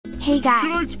Hey guys, Good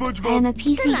night, SpongeBob. I am a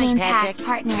PC Good night, Game Patrick. Pass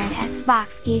partner and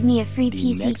Xbox gave me a free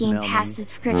PC next Game mailman. Pass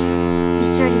subscription. Be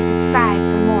sure to subscribe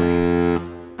for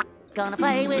more. Gonna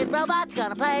play with robots,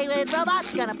 gonna play with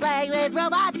robots, gonna play with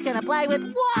robots, gonna play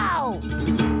with... Wow!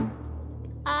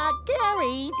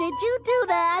 Gary, did you do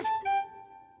that?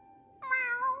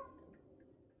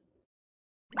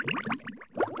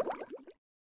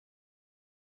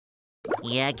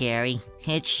 Yeah, Gary,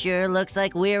 it sure looks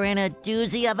like we're in a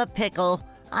doozy of a pickle.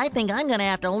 I think I'm gonna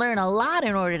have to learn a lot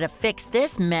in order to fix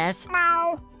this mess.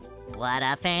 What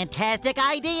a fantastic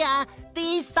idea!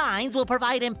 These signs will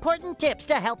provide important tips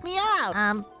to help me out.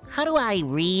 How do I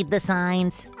read the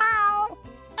signs?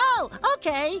 Oh,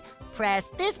 okay. Press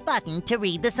this button to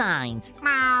read the signs.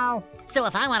 So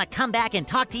if I want to come back and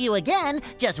talk to you again,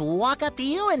 just walk up to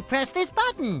you and press this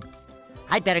button.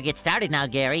 I'd better get started now,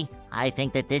 Gary. I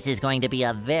think that this is going to be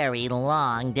a very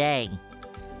long day.